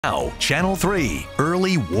Now, Channel 3,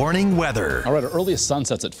 early warning weather. All right, our earliest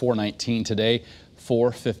sunsets at 4:19 today.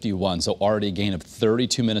 4:51, so already a gain of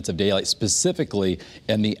 32 minutes of daylight, specifically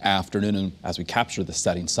in the afternoon. And as we capture the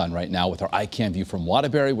setting sun right now with our iCam view from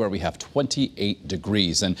Waterbury, where we have 28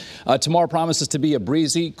 degrees. And tomorrow promises to be a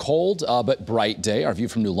breezy, cold, but bright day. Our view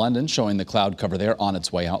from New London showing the cloud cover there on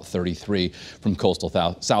its way out, 33 from coastal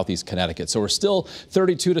southeast Connecticut. So we're still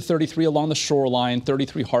 32 to 33 along the shoreline,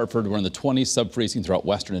 33 Hartford. We're in the 20s, sub-freezing throughout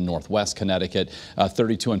western and northwest Connecticut,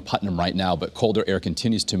 32 in Putnam right now, but colder air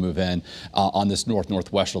continues to move in on this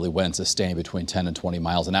northwesterly wind, sustained between 10 and 20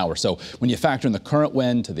 miles an hour. So when you factor in the current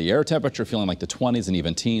wind to the air temperature, feeling like the 20s and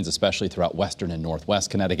even teens, especially throughout western and northwest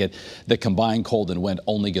Connecticut, the combined cold and wind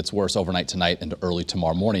only gets worse overnight tonight into early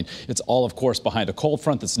tomorrow morning. It's all, of course, behind a cold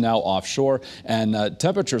front that's now offshore, and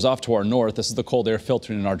temperatures off to our north. This is the cold air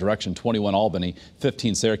filtering in our direction: 21 Albany,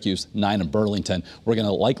 15 Syracuse, 9 in Burlington. We're going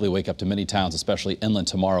to likely wake up to many towns, especially inland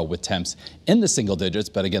tomorrow, with temps in the single digits,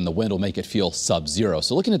 but again, the wind will make it feel sub-zero.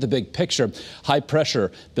 So looking at the big picture, high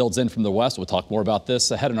pressure builds in from the west. We'll talk more about this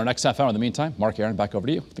ahead in our next half hour. In the meantime, Mark, Aaron, back over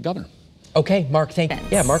to you, the governor. Okay, Mark, thank you.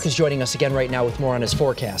 Yeah, Mark is joining us again right now with more on his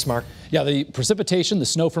forecast. Mark? Yeah, the precipitation, the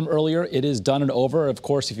snow from earlier, it is done and over. Of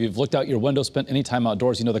course, if you've looked out your window, spent any time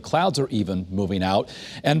outdoors, you know the clouds are even moving out.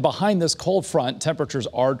 And behind this cold front, temperatures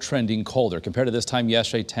are trending colder. Compared to this time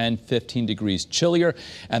yesterday, 10, 15 degrees chillier,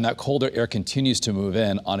 and that colder air continues to move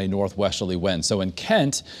in on a northwesterly wind. So in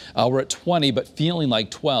Kent, we're at 20, but feeling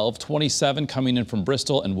like 12, 27 coming in from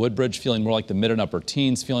Bristol and Woodbridge, feeling more like the mid and upper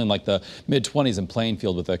teens, feeling like the mid-20s in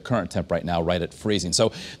Plainfield with the current temp right now right at freezing.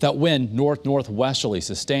 So that wind northwesterly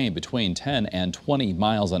sustained between 10 and 20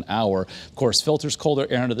 miles an hour. Of course, filters colder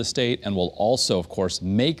air into the state and will also, of course,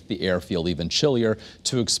 make the air feel even chillier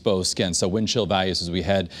to exposed skin. So wind chill values as we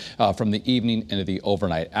head from the evening into the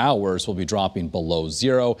overnight hours will be dropping below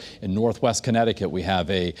zero. In northwest Connecticut, we have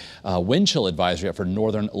a wind chill advisory for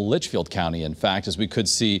northern Litchfield County. In fact, as we could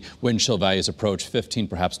see wind chill values approach 15,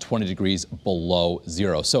 perhaps 20 degrees below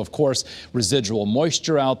zero. So, of course, residual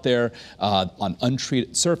moisture out there on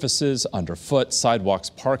untreated surfaces, underfoot, sidewalks,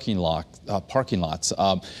 parking lots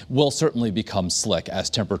will certainly become slick as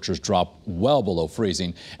temperatures drop well below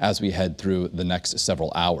freezing as we head through the next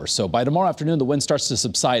several hours. So by tomorrow afternoon, the wind starts to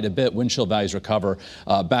subside a bit. Wind chill values recover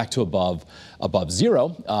back to above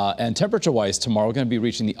zero. And temperature-wise, tomorrow we're going to be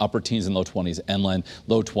reaching the upper teens and low 20s inland,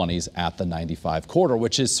 low 20s at the 95 corridor,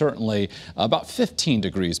 which is certainly about 15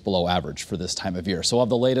 degrees below average for this time of year. So we'll have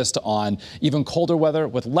the latest on even colder weather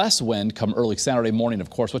with less wind come early Saturday morning. Of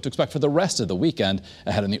course, what to expect for the rest of the weekend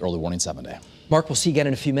ahead in the early warning 7-day. Mark, we'll see you again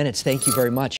in a few minutes. Thank you very much.